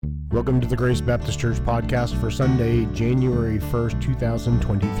Welcome to the Grace Baptist Church podcast for Sunday, January 1st,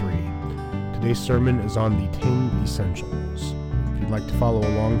 2023. Today's sermon is on the 10 Essentials. If you'd like to follow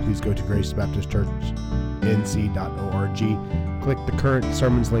along, please go to gracebaptistchurchnc.org, click the current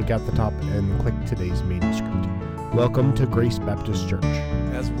sermons link at the top, and click today's manuscript. Welcome to Grace Baptist Church.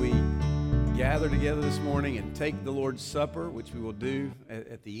 As we gather together this morning and take the Lord's Supper, which we will do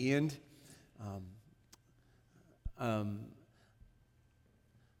at the end,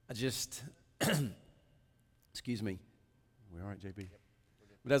 excuse me. We all right, JB?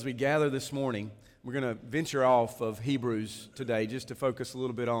 But as we gather this morning, we're going to venture off of Hebrews today just to focus a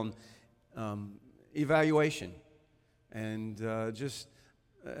little bit on evaluation. And just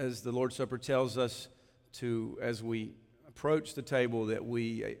as the Lord's Supper tells us to, as we approach the table, that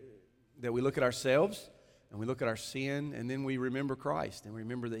we look at ourselves and we look at our sin, and then we remember Christ and we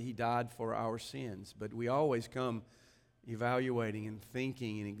remember that He died for our sins. But we always come evaluating and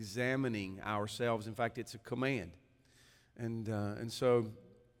thinking and examining ourselves. In fact, it's a command. And so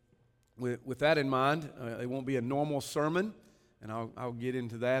with that in mind, it won't be a normal sermon, and I'll get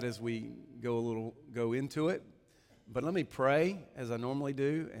into that as we go into it. But let me pray as I normally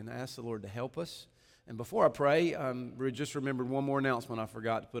do and ask the Lord to help us. And before I pray, just remembered one more announcement I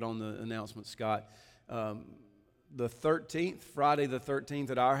forgot to put on the announcement, Scott. The 13th, Friday the 13th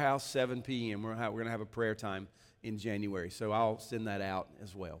at our house, 7 p.m. We're going to have a prayer time in January, so I'll send that out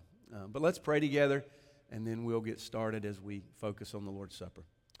as well. But let's pray together, and then we'll get started as we focus on the Lord's Supper.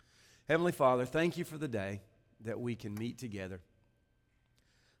 Heavenly Father, thank you for the day that we can meet together.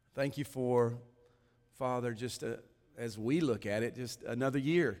 Thank you for, Father, just as we look at it, just another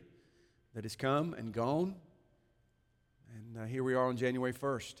year that has come and gone. And here we are on January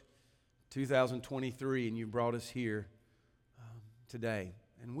 1st, 2023, and you brought us here today.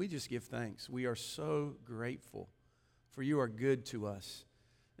 And we just give thanks. We are so grateful, for you are good to us.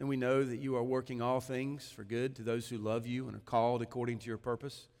 And we know that you are working all things for good to those who love you and are called according to your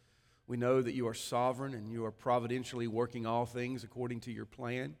purpose. We know that you are sovereign and you are providentially working all things according to your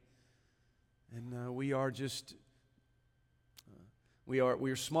plan. And we are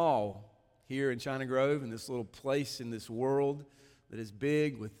small here in China Grove, in this little place in this world that is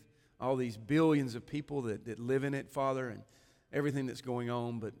big with all these billions of people that live in it, Father, and everything that's going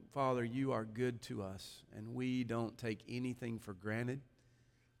on. But Father, you are good to us, and we don't take anything for granted.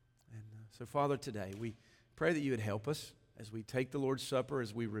 And so Father, today we pray that you would help us as we take the Lord's Supper,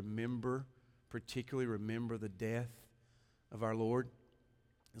 as we particularly remember the death of our Lord,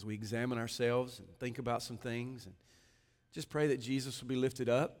 as we examine ourselves and think about some things, and just pray that Jesus would be lifted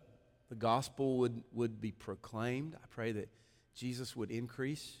up, the gospel would be proclaimed. I pray that Jesus would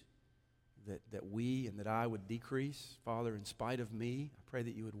increase, that we and that I would decrease. Father, in spite of me, I pray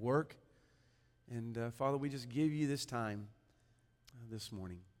that you would work. And Father, we just give you this time this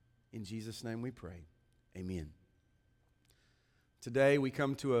morning. In Jesus' name we pray. Amen. Today we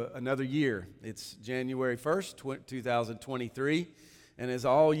come to another year. It's January 1st, 2023. And as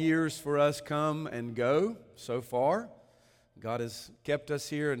all years for us come and go so far, God has kept us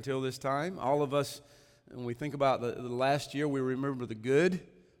here until this time. All of us, when we think about the last year, we remember the good.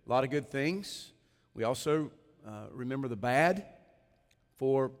 A lot of good things. We also remember the bad.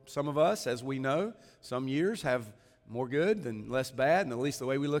 For some of us, as we know, some years have more good than less bad, and at least the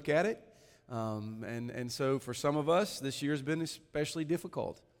way we look at it. And so for some of us, this year's been especially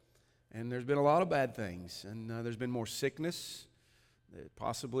difficult. And there's been a lot of bad things. And there's been more sickness.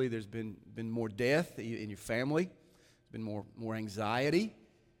 Possibly there's been more death in your family. There's been more anxiety.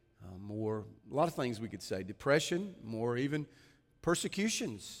 A lot of things we could say. Depression, more even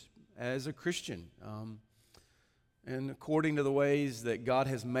persecutions as a Christian. And according to the ways that God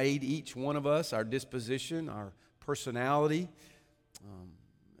has made each one of us, our disposition, our personality,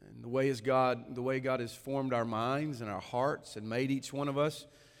 and the way God has formed our minds and our hearts and made each of us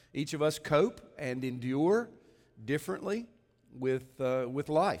cope and endure differently with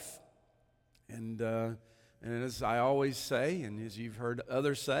life. And as I always say, and as you've heard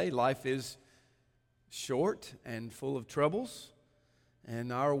others say, life is short and full of troubles.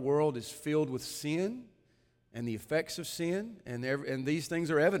 And our world is filled with sin and the effects of sin, and these things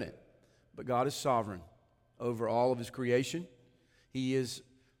are evident. But God is sovereign over all of His creation. He is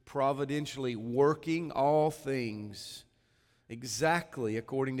providentially working all things exactly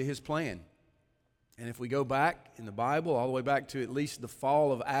according to His plan. And if we go back in the Bible, all the way back to at least the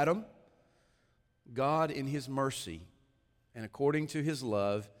fall of Adam, God in His mercy and according to His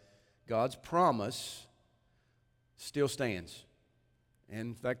love, God's promise still stands. And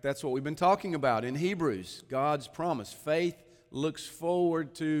in fact, that's what we've been talking about in Hebrews, God's promise. Faith looks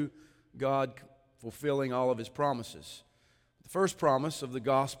forward to God fulfilling all of His promises. The first promise of the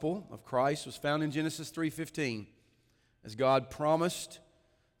gospel of Christ was found in Genesis 3:15, as God promised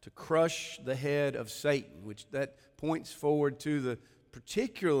to crush the head of Satan, which that points forward to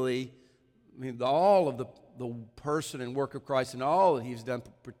all of the person and work of Christ and all that He's done,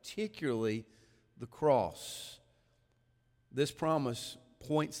 particularly the cross. This promise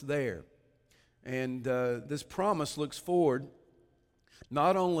points there. And this promise looks forward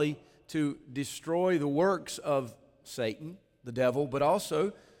not only to destroy the works of Satan, the devil, but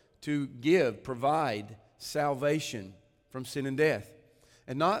also to provide salvation from sin and death.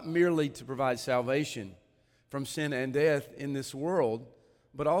 And not merely to provide salvation from sin and death in this world,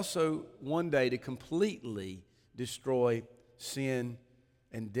 but also one day to completely destroy sin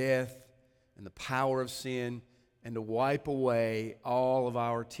and death and the power of sin, and to wipe away all of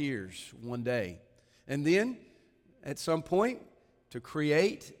our tears one day. And then, at some point, to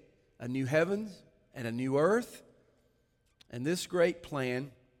create a new heavens and a new earth. And this great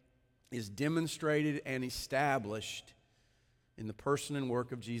plan is demonstrated and established in the person and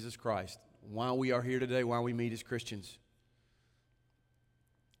work of Jesus Christ, while we are here today, while we meet as Christians.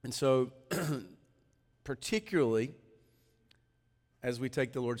 And so, particularly as we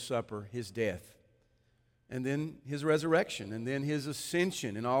take the Lord's Supper, His death, and then His resurrection, and then His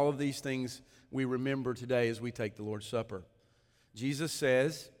ascension, and all of these things we remember today as we take the Lord's Supper. Jesus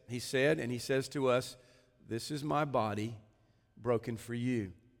says, He said, and He says to us, "This is my body broken for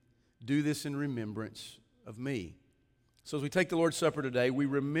you. Do this in remembrance of me." So as we take the Lord's Supper today, we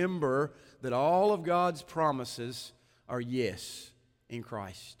remember that all of God's promises are yes in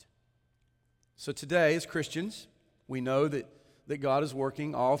Christ. So today, as Christians, we know that God is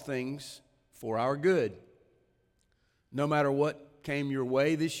working all things for our good. No matter what came your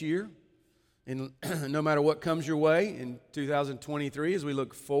way this year, and no matter what comes your way in 2023, as we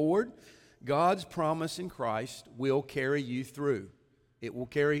look forward, God's promise in Christ will carry you through. It will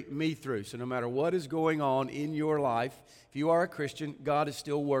carry me through. So no matter what is going on in your life, if you are a Christian, God is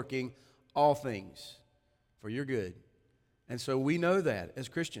still working all things for your good. And so we know that as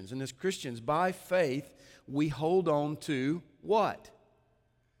Christians. And as Christians, by faith, we hold on to what?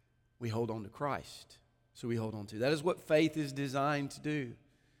 We hold on to Christ. So we hold on to. That is what faith is designed to do.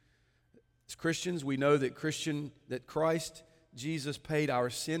 As Christians, we know that Christ Jesus paid our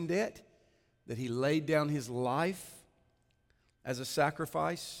sin debt, that He laid down His life as a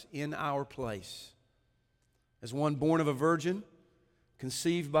sacrifice in our place. As one born of a virgin,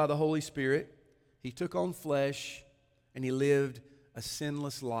 conceived by the Holy Spirit, He took on flesh and He lived a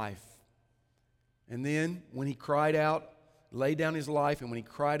sinless life. And then when He cried out, laid down His life, and when He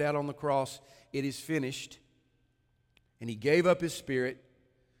cried out on the cross, "It is finished," and He gave up His Spirit,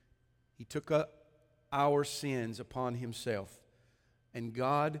 He took up our sins upon Himself, and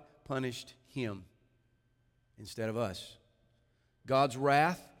God punished Him instead of us. God's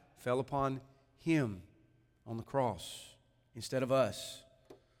wrath fell upon Him on the cross instead of us.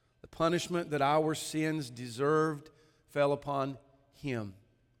 The punishment that our sins deserved fell upon Him.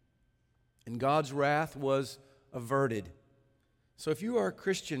 And God's wrath was averted. So if you are a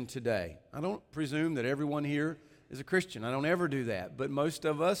Christian today, I don't presume that everyone here is a Christian. I don't ever do that. But most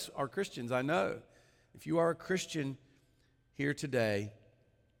of us are Christians, I know. If you are a Christian here today,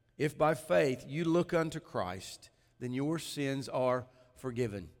 if by faith you look unto Christ, then your sins are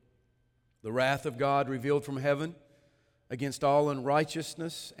forgiven. The wrath of God revealed from heaven against all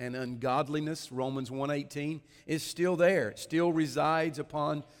unrighteousness and ungodliness, Romans 1:18, is still there. It still resides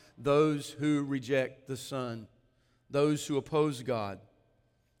upon those who reject the Son, those who oppose God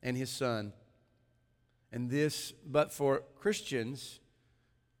and His Son. But for Christians,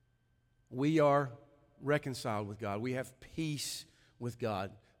 we are reconciled with God. We have peace with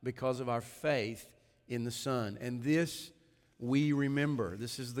God because of our faith in the Son. And this we remember.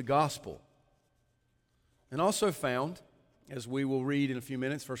 This is the gospel. And also found, as we will read in a few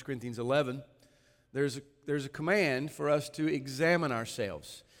minutes, 1 Corinthians 11, there's a command for us to examine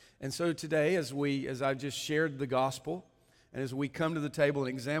ourselves. And so today, as I've just shared the gospel, and as we come to the table and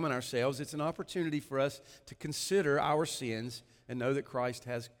examine ourselves, it's an opportunity for us to consider our sins and know that Christ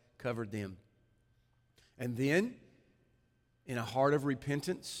has covered them. And then, in a heart of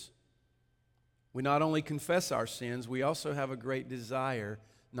repentance, we not only confess our sins, we also have a great desire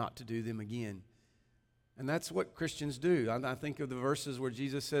not to do them again. And that's what Christians do. I think of the verses where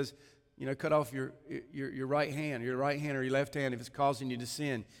Jesus says, cut off your right hand, or your left hand if it's causing you to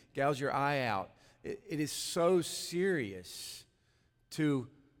sin. Gouge your eye out. It is so serious to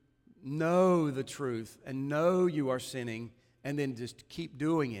know the truth and know you are sinning and then just keep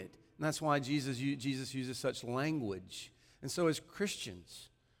doing it. And that's why Jesus uses such language. And so as Christians,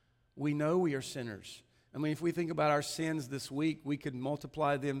 we know we are sinners. I mean, if we think about our sins this week, we could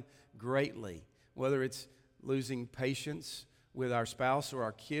multiply them greatly, whether it's losing patience with our spouse or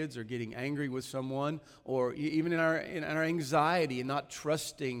our kids, or getting angry with someone, or even in our anxiety and not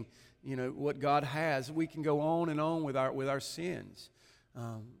trusting, what God has. We can go on and on with our sins,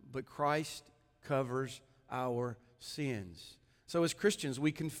 but Christ covers our sins. So as Christians,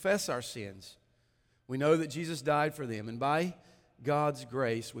 we confess our sins. We know that Jesus died for them, and by God's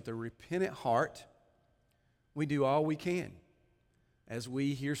grace, with a repentant heart, we do all we can. As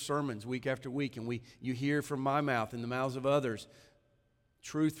we hear sermons week after week, and you hear from my mouth and the mouths of others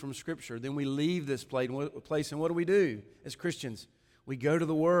truth from Scripture, then we leave this place, and what do as Christians? We go to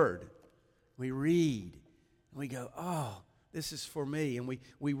the Word, we read, and we go, oh, this is for me. And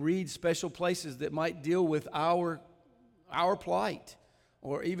we read special places that might deal with our plight,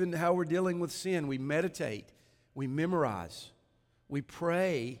 or even how we're dealing with sin. We meditate, we memorize, we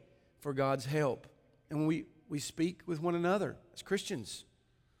pray for God's help, and we speak with one another as Christians.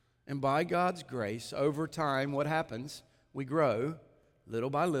 And by God's grace, over time, what happens? We grow little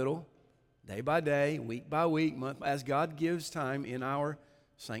by little, day by day, week by week, month, as God gives time in our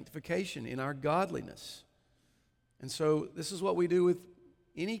sanctification, in our godliness. And so this is what we do with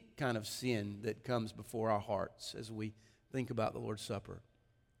any kind of sin that comes before our hearts as we think about the Lord's Supper.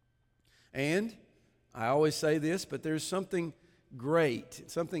 And I always say this, but there's something great,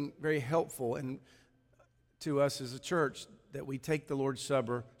 something very helpful and to us as a church, that we take the Lord's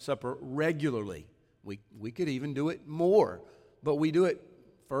Supper regularly. We could even do it more, but we do it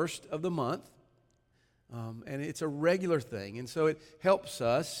first of the month, and it's a regular thing. And so it helps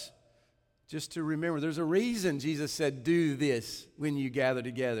us just to remember. There's a reason Jesus said, do this when you gather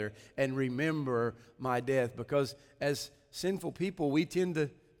together and remember my death, because as sinful people, we tend to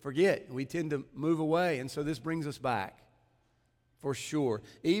forget. We tend to move away, and so this brings us back. For sure.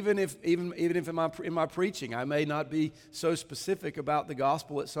 Even if in my preaching I may not be so specific about the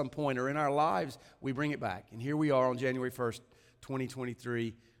gospel at some point, or in our lives, we bring it back. And here we are on January 1st,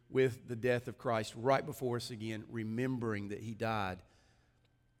 2023, with the death of Christ right before us again, remembering that He died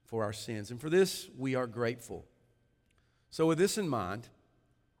for our sins. And for this, we are grateful. So with this in mind,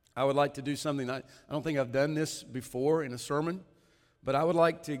 I would like to do something. I don't think I've done this before in a sermon, but I would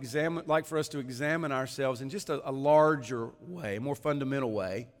like for us to examine ourselves in just a larger way, a more fundamental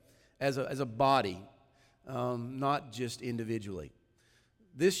way, as a body, not just individually.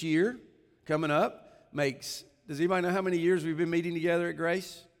 This year, coming up, does anybody know how many years we've been meeting together at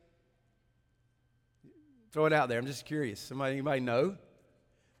Grace? Throw it out there. I'm just curious. Anybody know?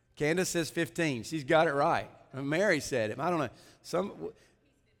 Candace says 15. She's got it right. Mary said it. I don't know.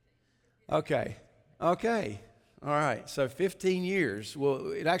 Okay. All right, so 15 years.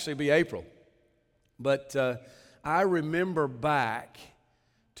 Well, it'd actually be April. But I remember back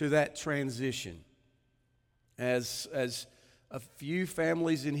to that transition as a few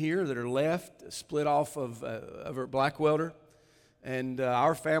families in here that are left, split off of Blackwelder. And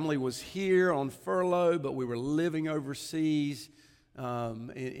our family was here on furlough, but we were living overseas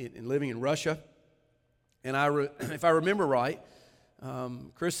and living in Russia. And if I remember right,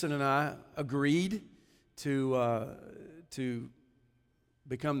 Kristen and I agreed to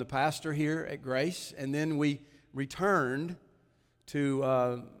become the pastor here at Grace, and then we returned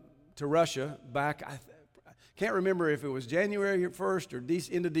to Russia back. I can't remember if it was January 1st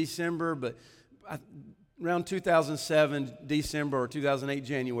or end of December, but around 2007 December or 2008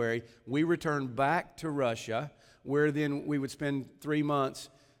 January, we returned back to Russia, where then we would spend 3 months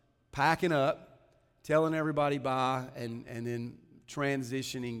packing up, telling everybody bye, and then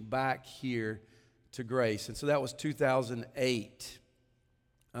transitioning back here to Grace. And so that was 2008.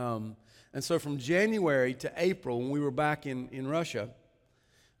 And so from January to April, when we were back in Russia,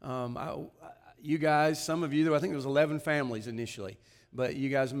 you guys, some of you, I think there was 11 families initially, but you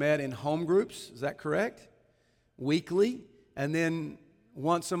guys met in home groups, is that correct? Weekly, and then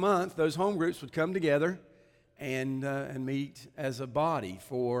once a month, those home groups would come together and meet as a body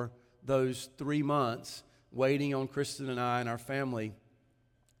for those 3 months, waiting on Kristen and I and our family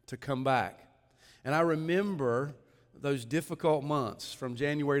to come back. And I remember those difficult months from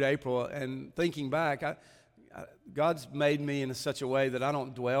January to April, and thinking back, God's made me in such a way that I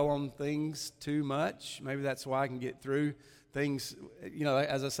don't dwell on things too much. Maybe that's why I can get through things.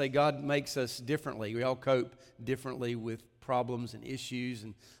 As I say, God makes us differently. We all cope differently with problems and issues,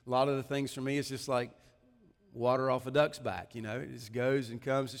 and a lot of the things for me, it's just like water off a duck's back. It just goes and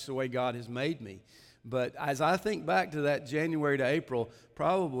comes. It's the way God has made me. But as I think back to that January to April,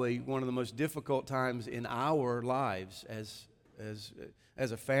 probably one of the most difficult times in our lives as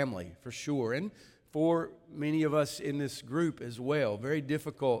a family, for sure, and for many of us in this group as well. Very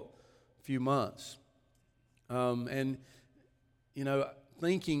difficult few months. And,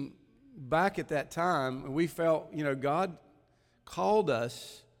 thinking back at that time, we felt, God called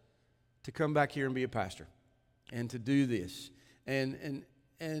us to come back here and be a pastor and to do this. And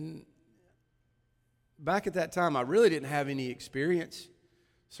back at that time, I really didn't have any experience.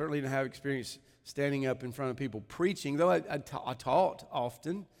 Certainly didn't have experience standing up in front of people preaching, though I taught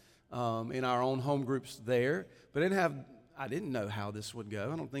often in our own home groups there. But I didn't know how this would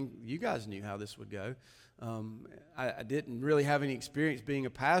go. I don't think you guys knew how this would go. I didn't really have any experience being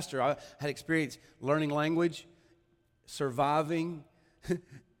a pastor. I had experience learning language, surviving,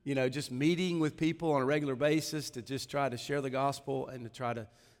 just meeting with people on a regular basis to just try to share the gospel and to try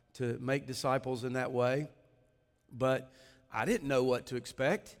to make disciples in that way. But I didn't know what to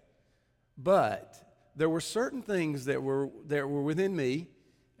expect. But there were certain things that were within me,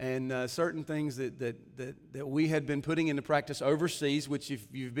 and certain things that we had been putting into practice overseas, which if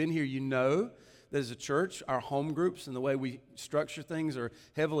you've been here, you know that as a church, our home groups and the way we structure things are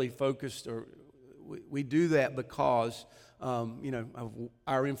heavily focused, or we do that because of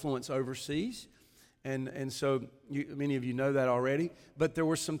our influence overseas. And so many of you know that already. But there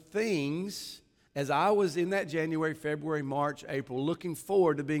were some things, as I was in that January, February, March, April, looking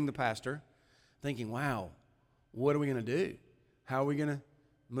forward to being the pastor, thinking, wow, what are we going to do? How are we going to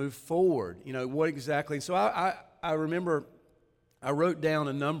move forward? What exactly? And so I remember I wrote down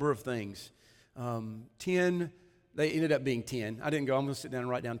a number of things. 10, they ended up being 10. I didn't go, I'm going to sit down and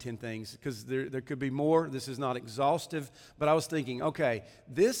write down 10 things because there could be more. This is not exhaustive. But I was thinking, okay,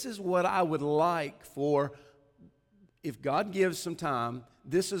 this is what I would like for, if God gives some time,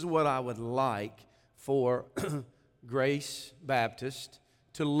 this is what I would like for Grace Baptist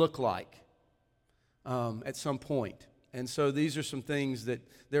to look like at some point. And so these are some things that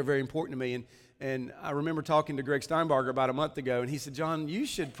they're very important to me. And I remember talking to Greg Steinbarger about a month ago, and he said, John, you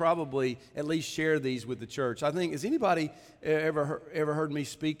should probably at least share these with the church. I think, has anybody ever heard me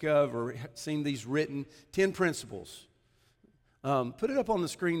speak of or seen these written? 10 principles. Put it up on the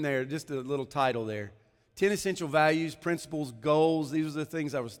screen there, just a little title there. 10 essential values, principles, goals. These are the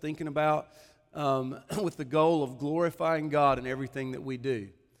things I was thinking about with the goal of glorifying God in everything that we do.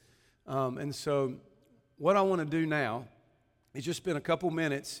 And so what I want to do now is just spend a couple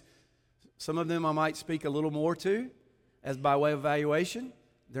minutes. Some of them I might speak a little more to as by way of evaluation.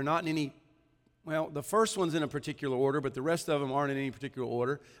 They're not in any, the first one's in a particular order, but the rest of them aren't in any particular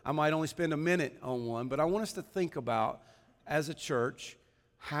order. I might only spend a minute on one, but I want us to think about, as a church,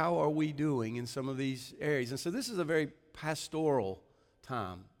 how are we doing in some of these areas? And so this is a very pastoral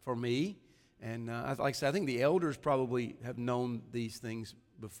time for me. And like I said, I think the elders probably have known these things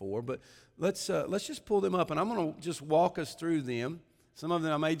before, but let's just pull them up, and I'm going to just walk us through them. Some of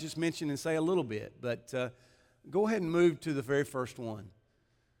them I may just mention and say a little bit, but go ahead and move to the very first one.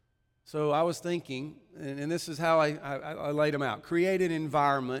 So I was thinking, and this is how I laid them out. Create an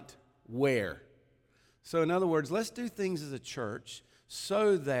environment where. So in other words, let's do things as a church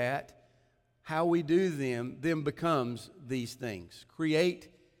so that how we do them becomes these things. Create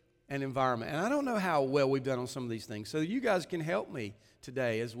an environment. And I don't know how well we've done on some of these things, so you guys can help me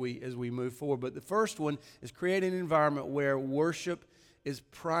today as we move forward. But the first one is create an environment where worship is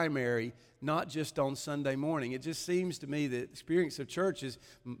primary, not just on Sunday morning. It just seems to me that the experience of church is,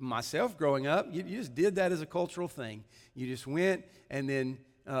 myself growing up, you just did that as a cultural thing. You just went and then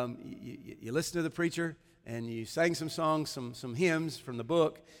you listened to the preacher and you sang some songs, some hymns from the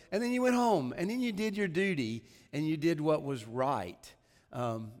book, and then you went home and then you did your duty and you did what was right.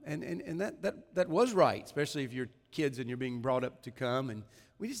 And that was right, especially if you're kids and you're being brought up to come, and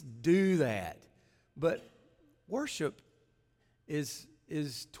we just do that. But worship is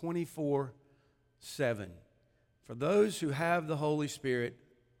 24/7. For those who have the Holy Spirit,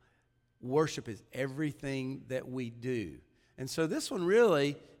 worship is everything that we do. And so this one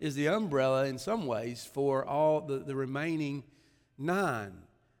really is the umbrella in some ways for all the remaining 9.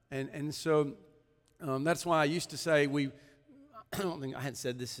 And so that's why I used to say I don't think I hadn't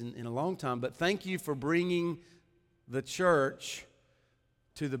said this in a long time, but thank you for bringing the church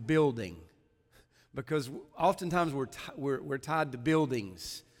to the building. Because oftentimes we're tied to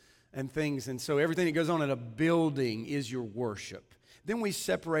buildings and things, and so everything that goes on in a building is your worship. Then we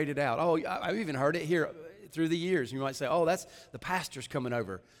separate it out. Oh, I've even heard it here through the years. You might say, "Oh, that's the pastor's coming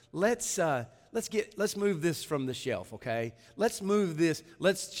over. Let's move this from the shelf, okay? Let's move this.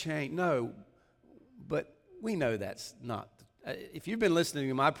 Let's change." No, but we know that's not. If you've been listening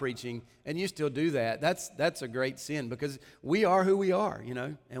to my preaching and you still do that, that's a great sin, because we are who we are,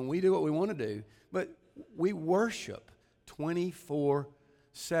 and we do what we want to do. But we worship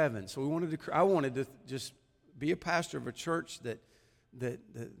 24/7. So I wanted to just be a pastor of a church that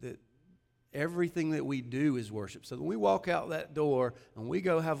Everything that we do is worship. So when we walk out that door and we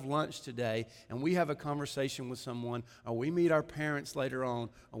go have lunch today and we have a conversation with someone, or we meet our parents later on,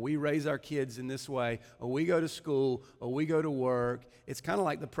 or we raise our kids in this way, or we go to school, or we go to work, it's kind of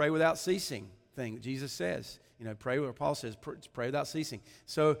like the pray without ceasing thing that Jesus says. You know, pray, or Paul says, pray without ceasing.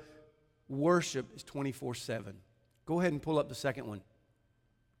 So worship is 24/7. Go ahead and pull up the second one.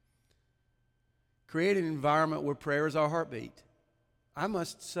 Create an environment where prayer is our heartbeat. I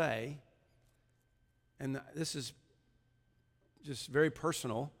must say, and this is just very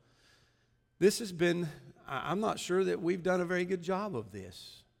personal, this has been, I'm not sure that we've done a very good job of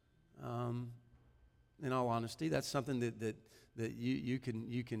this. In all honesty, that's something that you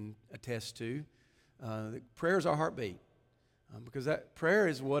can attest to. Prayer is our heartbeat, because that prayer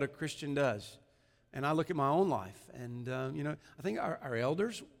is what a Christian does. And I look at my own life, and I think our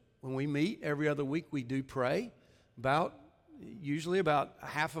elders, when we meet every other week, we do pray. Usually about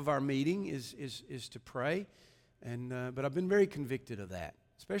half of our meeting is to pray, but I've been very convicted of that,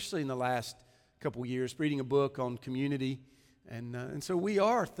 especially in the last couple years, reading a book on community, and so we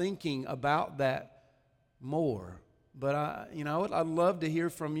are thinking about that more. But I'd love to hear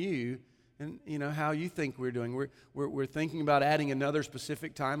from you, and how you think we're doing. We're thinking about adding another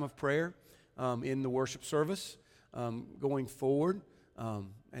specific time of prayer in the worship service going forward.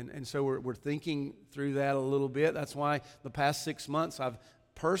 And so we're thinking through that a little bit. That's why the past 6 months I've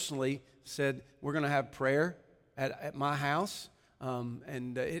personally said we're going to have prayer at my house.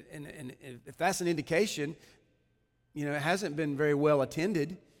 And if that's an indication, it hasn't been very well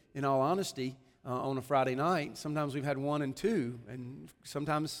attended, in all honesty, on a Friday night. Sometimes we've had 1 and 2, and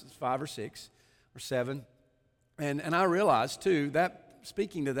sometimes 5 or 6 or 7. And I realize, too, that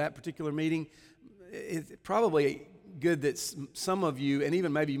speaking to that particular meeting, it's probably good that some of you, and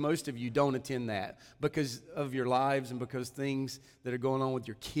even maybe most of you, don't attend that because of your lives and because things that are going on with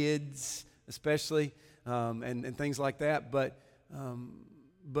your kids, especially, and things like that. But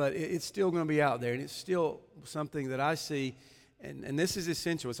it's still going to be out there, and it's still something that I see, and this is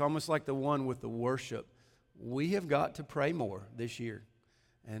essential. It's almost like the one with the worship. We have got to pray more this year,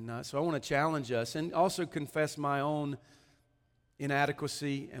 and so I want to challenge us and also confess my own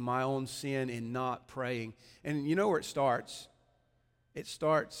inadequacy and my own sin in not praying. And you know where it starts? It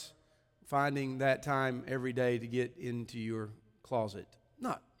starts finding that time every day to get into your closet.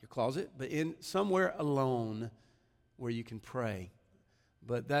 Not your closet, but in somewhere alone where you can pray.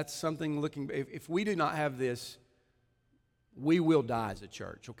 But that's something if we do not have this, we will die as a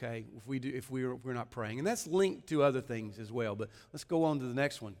church, okay? If we're not praying. And that's linked to other things as well. But let's go on to the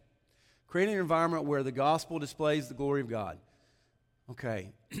next one. Create an environment where the gospel displays the glory of God.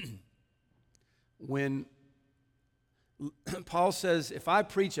 Okay, when Paul says, if I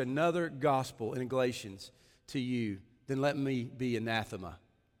preach another gospel in Galatians to you, then let me be anathema.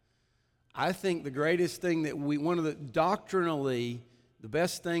 I think the greatest thing doctrinally, the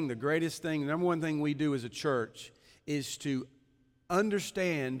best thing, the greatest thing, the number one thing we do as a church is to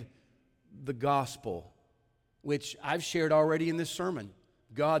understand the gospel, which I've shared already in this sermon.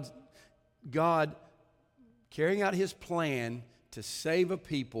 God carrying out His plan to save a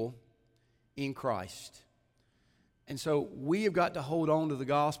people in Christ. And so we have got to hold on to the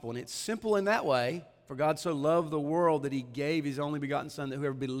gospel. And it's simple in that way. For God so loved the world that He gave His only begotten Son, that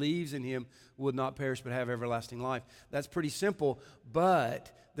whoever believes in Him would not perish but have everlasting life. That's pretty simple,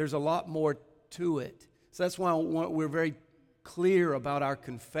 but there's a lot more to it. So that's why we're very clear about our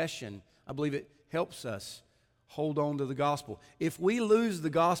confession. I believe it helps us hold on to the gospel. If we lose the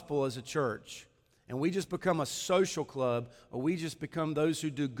gospel as a church, and we just become a social club, or we just become those who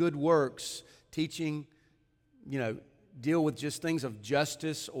do good works, teaching, deal with just things of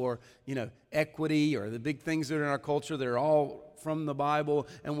justice or, equity or the big things that are in our culture that are all from the Bible,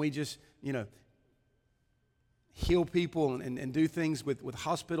 and we just, heal people and do things with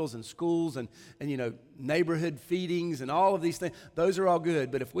hospitals and schools and neighborhood feedings and all of these things. Those are all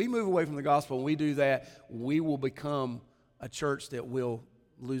good. But if we move away from the gospel and we do that, we will become a church that will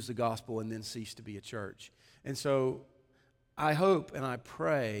lose the gospel and then cease to be a church. And so I hope and I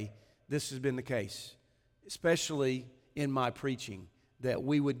pray this has been the case, especially in my preaching, that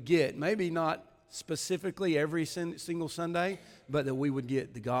we would get, maybe not specifically every single Sunday, but that we would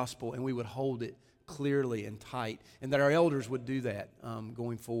get the gospel and we would hold it clearly and tight, and that our elders would do that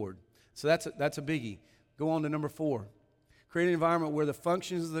going forward. So that's a biggie. Go on to number 4. Create an environment where the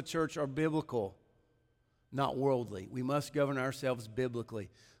functions of the church are biblical, not worldly. We must govern ourselves biblically.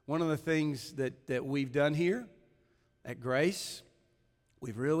 One of the things that we've done here at Grace,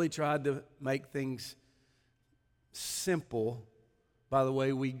 we've really tried to make things simple by the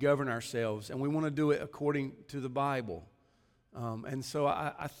way we govern ourselves, and we want to do it according to the Bible. And so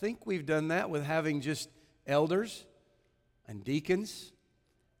I think we've done that with having just elders and deacons,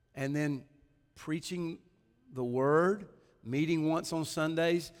 and then preaching the word, meeting once on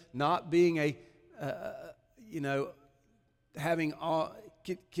Sundays, not being having all.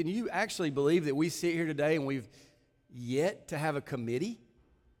 Can you actually believe that we sit here today and we've yet to have a committee?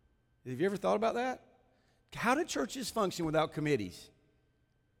 Have you ever thought about that? How do churches function without committees?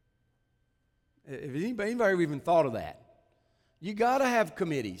 Have anybody even thought of that? You got to have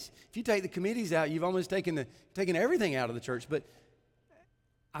committees. If you take the committees out, you've almost taken everything out of the church. But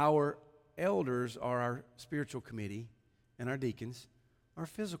our elders are our spiritual committee, and our deacons are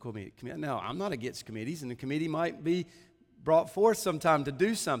physical committee. Now, I'm not against committees, and the committee might be brought forth sometime to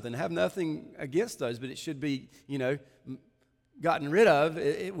do something. I have nothing against those, but it should be, gotten rid of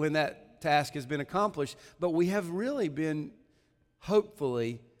when that task has been accomplished. But we have really been,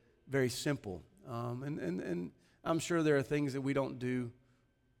 hopefully, very simple. And I'm sure there are things that we don't do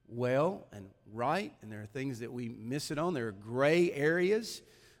well and right, and there are things that we miss it on. There are gray areas,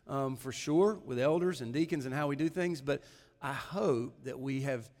 for sure, with elders and deacons and how we do things. But I hope that we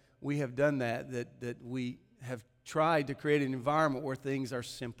have done that we have tried to create an environment where things are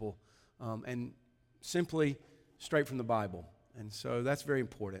simple and simply straight from the Bible. And so that's very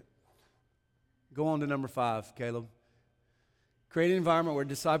important. Go on to number 5, Caleb. Create an environment where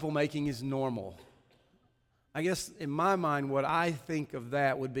disciple making is normal. I guess in my mind, what I think of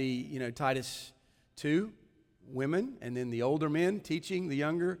that would be, Titus 2, women, and then the older men teaching the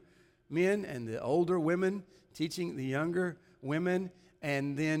younger men, and the older women teaching the younger women,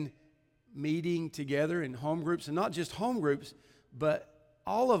 and then meeting together in home groups, and not just home groups, but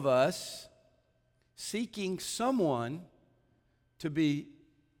all of us seeking someone to be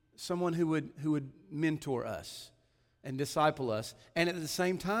someone who would mentor us and disciple us, and at the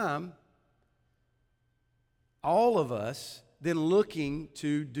same time, all of us then looking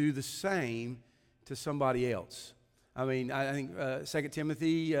to do the same to somebody else. I mean, I think 2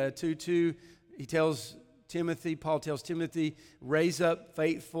 Timothy 2:2, Paul tells Timothy, raise up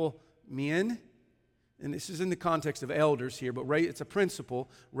faithful men, and this is in the context of elders here, but it's a principle.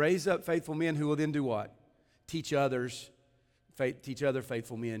 Raise up faithful men who will then do what? Teach other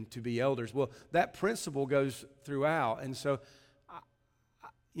faithful men to be elders. Well, that principle goes throughout, and so,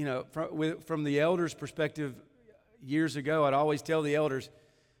 from the elders' perspective, years ago, I'd always tell the elders,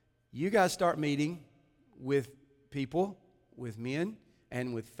 you guys start meeting with people, with men,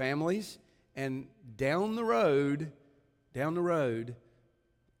 and with families, and down the road,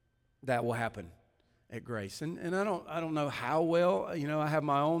 that will happen at Grace. And I don't know how well, I have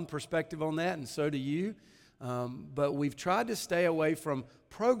my own perspective on that, and so do you. But we've tried to stay away from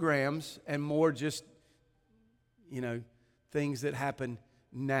programs and more just, things that happen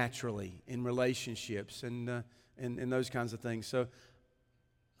naturally in relationships and those kinds of things. So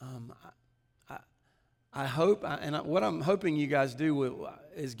I hope, what I'm hoping you guys do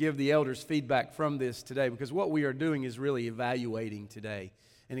is give the elders feedback from this today, because what we are doing is really evaluating today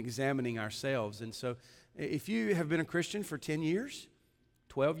and examining ourselves. And so if you have been a Christian for 10 years,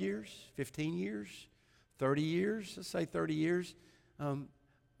 12 years, 15 years, 30 years, let's say 30 years,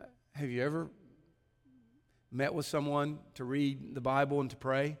 have you ever met with someone to read the Bible and to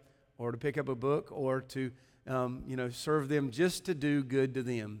pray, or to pick up a book, or to serve them just to do good to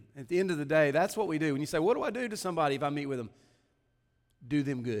them? At the end of the day, that's what we do. When you say, what do I do to somebody if I meet with them? Do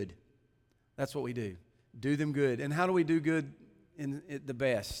them good. That's what we do. Do them good. And how do we do good the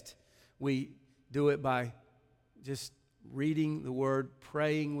best? We do it by just reading the Word,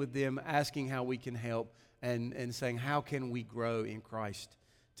 praying with them, asking how we can help, and saying, how can we grow in Christ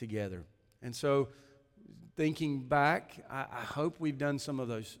together? And so, thinking back, I hope we've done some of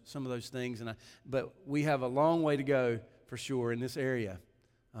those things, but we have a long way to go for sure in this area.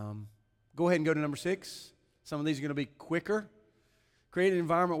 Go ahead and go to number 6. Some of these are going to be quicker. Create an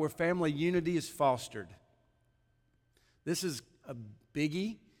environment where family unity is fostered. This is a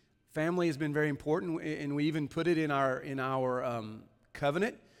biggie. Family has been very important, and we even put it in our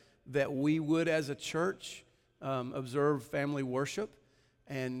covenant that we would, as a church, observe family worship,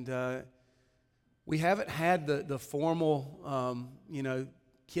 and we haven't had the formal,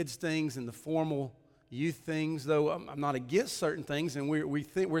 kids things and the formal youth things, though I'm not against certain things, and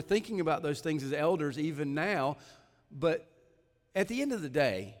we're thinking about those things as elders even now. But at the end of the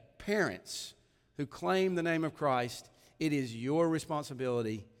day, parents who claim the name of Christ, it is your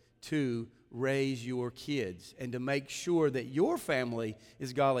responsibility to raise your kids and to make sure that your family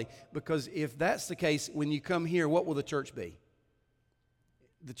is godly. Because if that's the case, when you come here, what will the church be?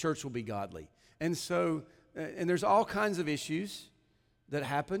 The church will be godly. And so, and there's all kinds of issues that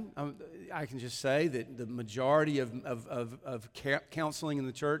happen. I can just say that the majority of counseling in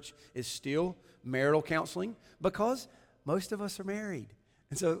the church is still marital counseling because most of us are married.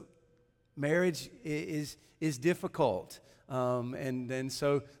 And so marriage is difficult. And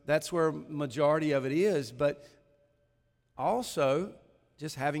so that's where majority of it is. But also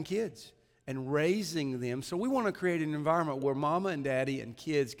just having kids and raising them. So we want to create an environment where mama and daddy and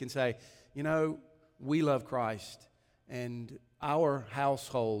kids can say, you know, we love Christ and our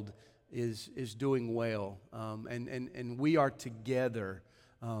household is doing well. And we are together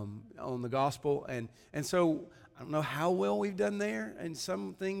on the gospel. And so I don't know how well we've done there, and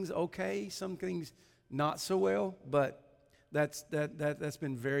some things okay, some things not so well, but that's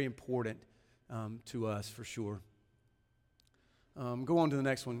been very important to us for sure. Go on to the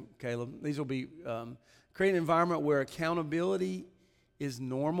next one, Caleb. These will be create an environment where accountability is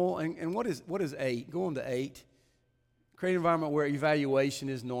normal. And what is 8? Go on to 8. Create an environment where evaluation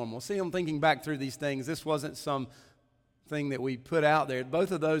is normal. See, I'm thinking back through these things. This wasn't some thing that we put out there.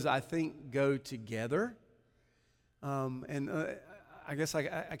 Both of those, I think, go together. I guess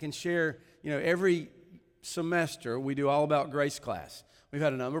I can share, you know, every semester we do All About Grace class. We've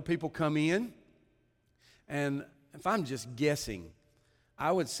had a number of people come in, and if I'm just guessing,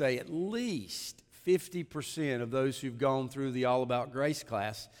 I would say at least 50% of those who've gone through the All About Grace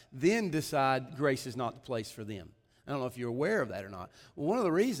class then decide grace is not the place for them. I don't know if you're aware of that or not. Well, one of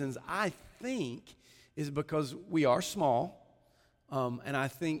the reasons I think is because we are small, and I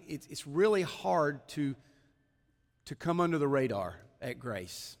think it's really hard to come under the radar at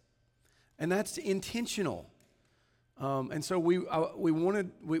Grace, and that's intentional. And so we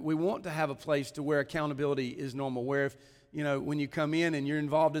want to have a place to where accountability is normal, where if, you know, when you come in and you're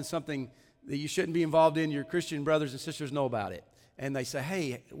involved in something that you shouldn't be involved in, your Christian brothers and sisters know about it, and they say,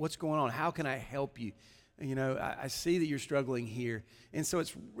 hey, what's going on? How can I help you? You know, I see that you're struggling here. And so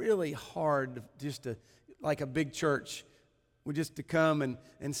it's really hard just to, like a big church, just to come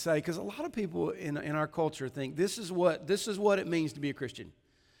and say, because a lot of people in our culture think this is what it means to be a Christian,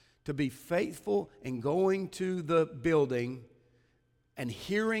 to be faithful and going to the building and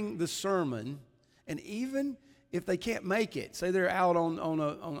hearing the sermon, and even if they can't make it, say they're out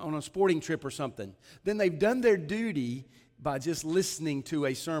on a sporting trip or something, then they've done their duty by just listening to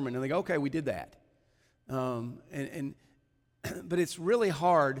a sermon, and they go, okay, we did that. But it's really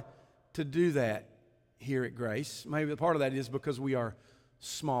hard to do that here at Grace. Maybe part of that is because we are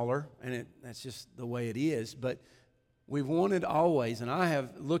smaller, and that's just the way it is. But we've wanted always, and I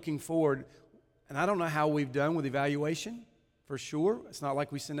have looking forward, and I don't know how we've done with evaluation, for sure. It's not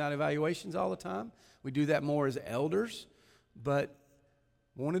like we send out evaluations all the time. We do that more as elders, but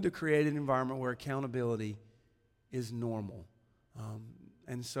wanted to create an environment where accountability is normal.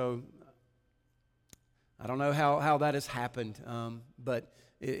 And so I don't know how that has happened, but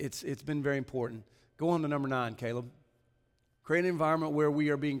it's been very important. Go on to number 9, Caleb. Create an environment where we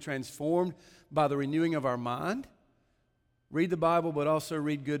are being transformed by the renewing of our mind. Read the Bible, but also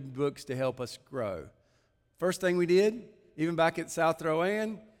read good books to help us grow. First thing we did, even back at South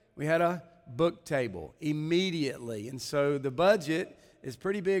Rowan, we had a book table immediately. And so the budget is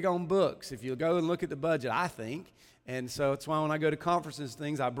pretty big on books. If you go and look at the budget, I think. And so it's why when I go to conferences and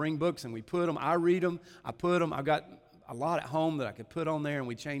things, I bring books and we put them. I read them. I put them. I've got a lot at home that I could put on there and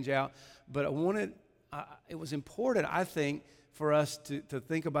we change out. But it was important, I think, for us to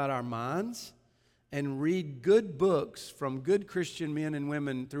think about our minds and read good books from good Christian men and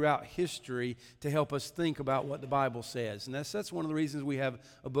women throughout history to help us think about what the Bible says. And that's one of the reasons we have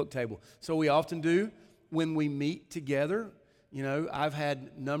a book table. So we often do when we meet together. You know, I've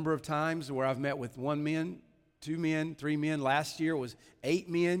had a number of times where I've met with 1 man, 2 men, 3 men. Last year was 8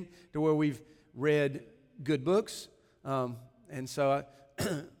 men to where we've read good books. And so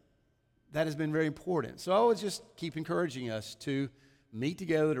that has been very important. So I would just keep encouraging us to meet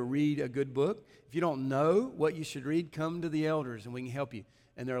together to read a good book. If you don't know what you should read, come to the elders and we can help you.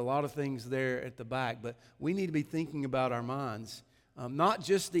 And there are a lot of things there at the back, but we need to be thinking about our minds. Not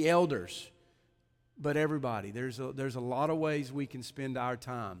just the elders, but everybody. There's a lot of ways we can spend our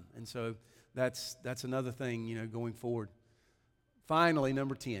time. And so that's another thing, you know, going forward. Finally,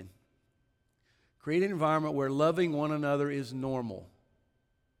 number 10. Create an environment where loving one another is normal.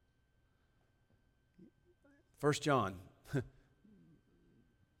 1 John,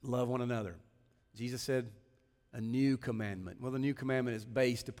 love one another. Jesus said, a new commandment. Well, the new commandment is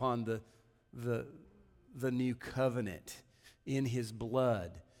based upon the new covenant in His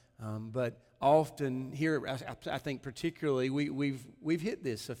blood. But often here, I think particularly, we've hit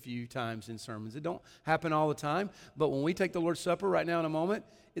this a few times in sermons. It don't happen all the time, but when we take the Lord's Supper right now in a moment,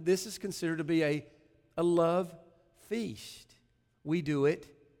 this is considered to be a love feast. we do it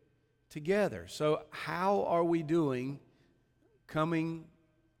together. So how are we doing coming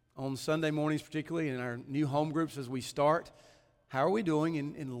on Sunday mornings, particularly in our new home groups as we start? How are we doing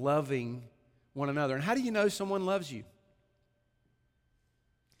in loving one another? And how do you know someone loves you?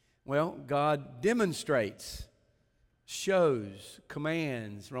 Well, God demonstrates, shows,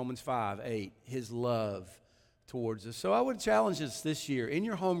 commands, Romans 5:8, His love towards us. So I would challenge us this year in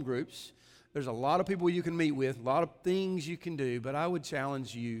your home groups. There's a lot of people you can meet with, a lot of things you can do, but I would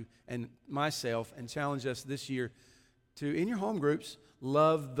challenge you and myself and challenge us this year to, in your home groups,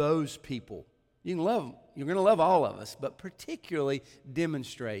 love those people. You can love them. You're going to love all of us, but particularly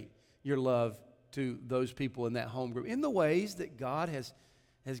demonstrate your love to those people in that home group in the ways that God has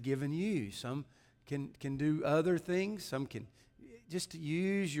given you. Some can do other things. Some can just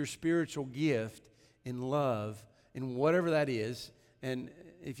use your spiritual gift in love, in whatever that is. And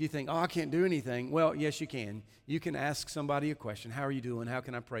if you think, I can't do anything, well, yes, you can. You can ask somebody a question. How are you doing? How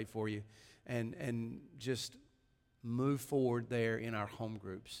can I pray for you? And just move forward there in our home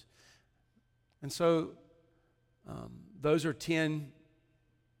groups. And so those are 10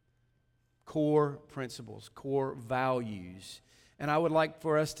 core principles, core values. And I would like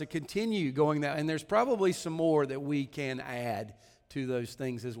for us to continue going that. And there's probably some more that we can add to those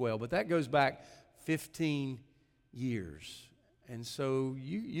things as well. But that goes back 15 years. And so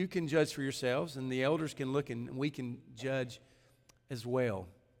you can judge for yourselves, and the elders can look, and we can judge as well.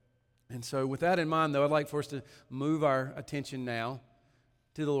 And so with that in mind, though, I'd like for us to move our attention now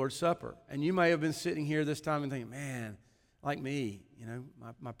to the Lord's Supper. And you may have been sitting here this time and thinking, man, like me,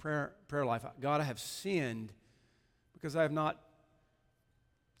 my prayer life, God, I have sinned because I have not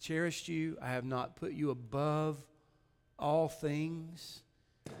cherished you. I have not put you above all things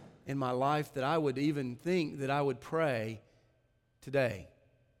in my life that I would even think that I would pray today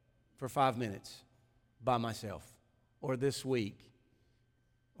for 5 minutes by myself, or this week,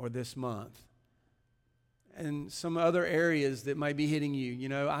 or this month. And some other areas that might be hitting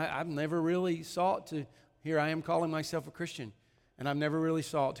you. I've never really sought to, here I am calling myself a Christian, and I've never really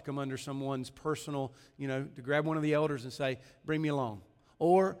sought to come under someone's personal, to grab one of the elders and say, bring me along.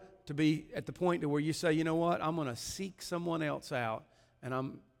 Or to be at the point to where you say, you know what, I'm going to seek someone else out, and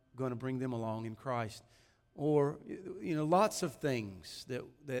I'm going to bring them along in Christ. Or, lots of things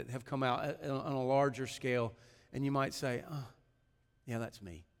that have come out on a larger scale, and you might say, yeah, that's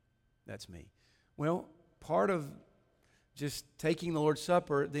me. That's me. Well, part of just taking the Lord's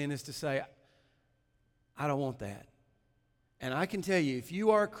Supper then is to say, I don't want that. And I can tell you, if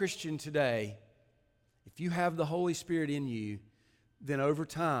you are a Christian today, if you have the Holy Spirit in you, then over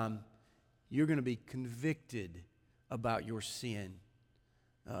time, you're going to be convicted about your sin.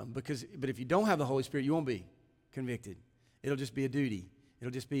 But if you don't have the Holy Spirit, you won't be convicted. It'll just be a duty.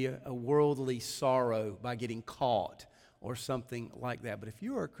 It'll just be a worldly sorrow by getting caught or something like that. But if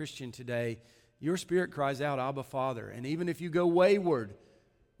you are a Christian today, your spirit cries out, Abba, Father. And even if you go wayward,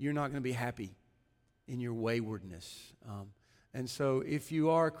 you're not going to be happy in your waywardness. And so if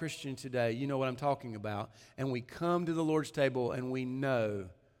you are a Christian today, you know what I'm talking about. And we come to the Lord's table and we know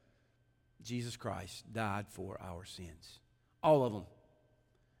Jesus Christ died for our sins. All of them.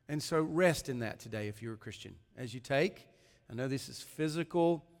 And so rest in that today if you're a Christian. As you take, I know this is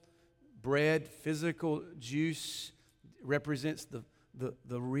physical bread, physical juice, represents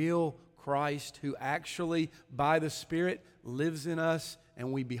the real Christ who actually, by the Spirit, lives in us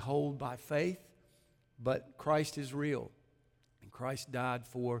and we behold by faith. But Christ is real, and Christ died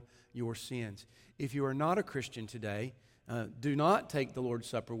for your sins. If you are not a Christian today, do not take the Lord's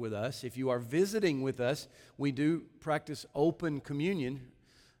Supper with us. If you are visiting with us, we do practice open communion.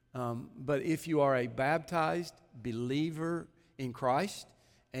 But if you are a baptized believer in Christ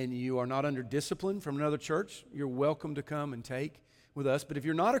and you are not under discipline from another church, you're welcome to come and take with us. But if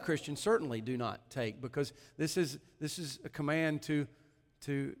you're not a Christian, certainly do not take, because this is a command to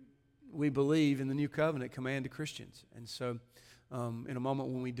we believe in the new covenant command to Christians. And so in a moment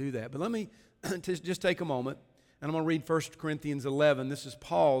when we do that. But let me just take a moment, and I'm going to read 1 Corinthians 11. This is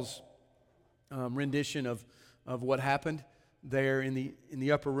Paul's rendition of what happened there in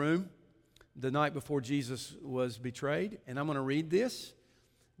the upper room the night before Jesus was betrayed. And I'm going to read this.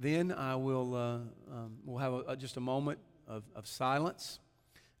 Then I will we'll have just a moment of silence,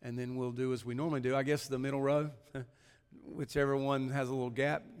 and then we'll do as we normally do. I guess the middle row, whichever one has a little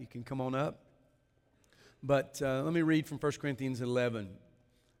gap, you can come on up. But let me read from 1 Corinthians 11,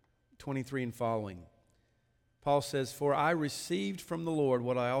 23 and following. Paul says, "For I received from the Lord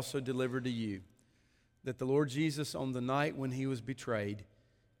what I also delivered to you, that the Lord Jesus, on the night when he was betrayed,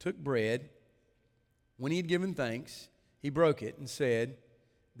 took bread. When he had given thanks, he broke it and said,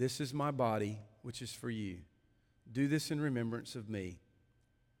 'This is my body, which is for you. Do this in remembrance of me.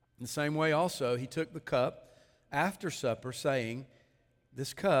 In the same way also, he took the cup after supper, saying,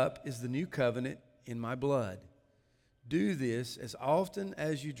 This cup is the new covenant in my blood. Do this as often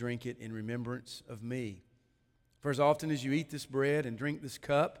as you drink it in remembrance of me. For as often as you eat this bread and drink this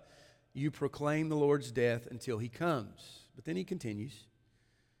cup, you proclaim the Lord's death until he comes. But then he continues,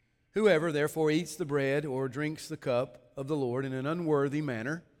 Whoever therefore eats the bread or drinks the cup of the Lord in an unworthy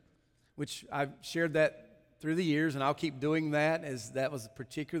manner, which I've shared that through the years, and I'll keep doing that, as that was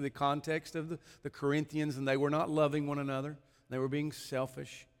particularly the context of the Corinthians, and they were not loving one another. They were being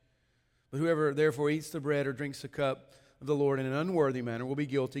selfish. But whoever therefore eats the bread or drinks the cup of the Lord in an unworthy manner will be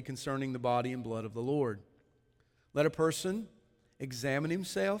guilty concerning the body and blood of the Lord. Let a person examine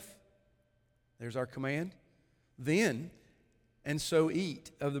himself. There's our command. Then, and so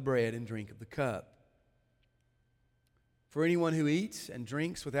eat of the bread and drink of the cup. For anyone who eats and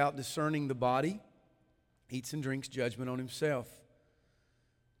drinks without discerning the body eats and drinks judgment on himself.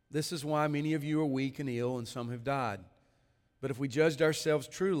 This is why many of you are weak and ill, and some have died. But if we judged ourselves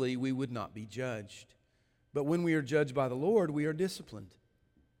truly, we would not be judged. But when we are judged by the Lord, we are disciplined,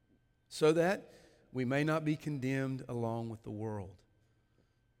 so that we may not be condemned along with the world.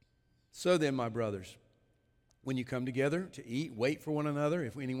 So then, my brothers, when you come together to eat, wait for one another.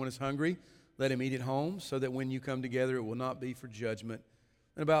 If anyone is hungry, let him eat at home, so that when you come together, it will not be for judgment.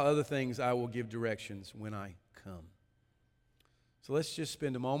 And about other things, I will give directions when I come. So let's just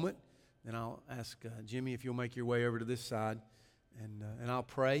spend a moment, and I'll ask Jimmy if you'll make your way over to this side, and I'll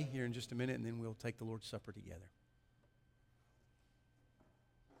pray here in just a minute, and then we'll take the Lord's Supper together.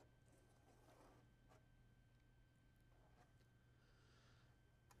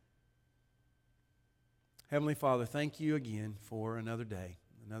 Heavenly Father, thank you again for another day,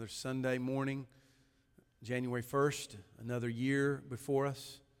 another Sunday morning, January 1st, another year before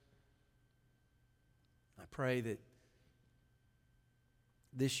us. I pray that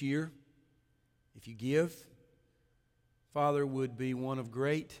this year, if you give, Father, would be one of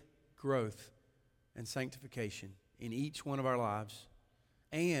great growth and sanctification in each one of our lives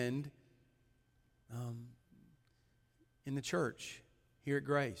and in the church here at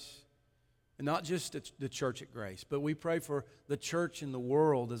Grace. And not just the church at Grace, but we pray for the church in the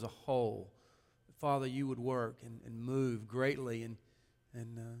world as a whole. Father, you would work and move greatly and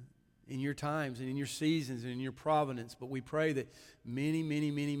in your times and in your seasons and in your providence. But we pray that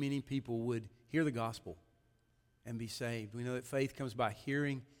many people would hear the gospel and be saved. We know that faith comes by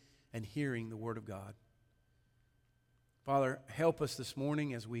hearing and hearing the word of God. Father, help us this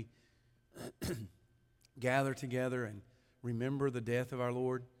morning as we gather together and remember the death of our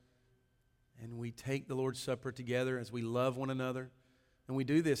Lord. And we take the Lord's Supper together as we love one another. And we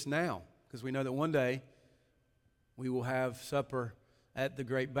do this now because we know that one day we will have supper at the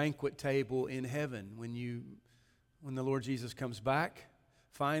great banquet table in heaven when the Lord Jesus comes back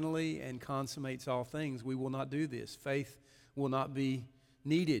finally and consummates all things. We will not do this. Faith will not be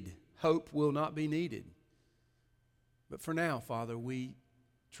needed. Hope will not be needed. But for now, Father, we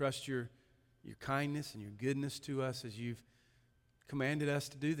trust your kindness and your goodness to us as you've commanded us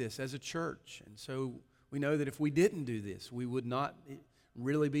to do this as a church. And so we know that if we didn't do this, we would not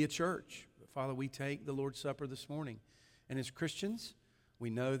really be a church. But Father, we take the Lord's Supper this morning. And as Christians, we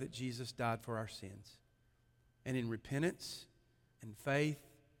know that Jesus died for our sins. And in repentance and faith,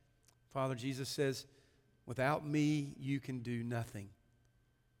 Father, Jesus says, without me, you can do nothing.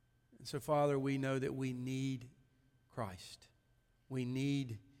 And so, Father, we know that we need Christ. We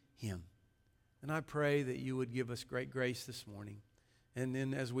need Him. And I pray that you would give us great grace this morning. And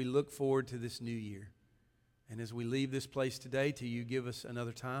then as we look forward to this new year, and as we leave this place today till you give us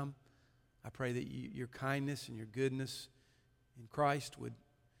another time, I pray that your kindness and your goodness in Christ would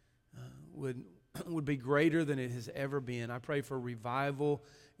be greater than it has ever been. I pray for revival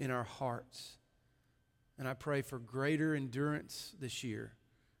in our hearts. And I pray for greater endurance this year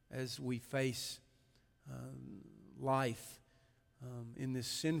as we face life in this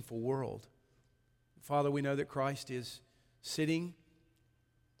sinful world. Father, we know that Christ is sitting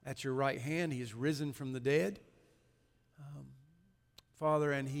at your right hand. He is risen from the dead.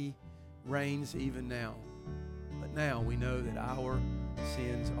 Father, and He reigns even now. But now we know that our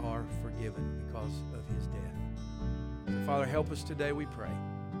sins are forgiven because of His death. So Father, help us today, we pray.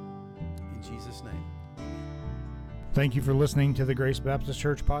 In Jesus' name. Thank you for listening to the Grace Baptist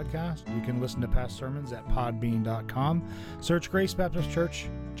Church podcast. You can listen to past sermons at podbean.com. Search Grace Baptist Church,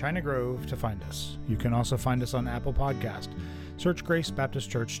 China Grove to find us. You can also find us on Apple Podcast. Search Grace Baptist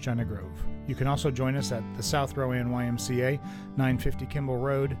Church, China Grove. You can also join us at the South Rowan YMCA, 950 Kimball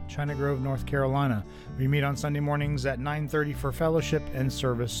Road, China Grove, North Carolina. We meet on Sunday mornings at 9:30 for fellowship, and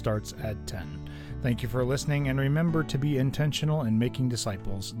service starts at 10. Thank you for listening, and remember to be intentional in making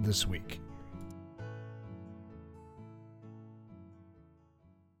disciples this week.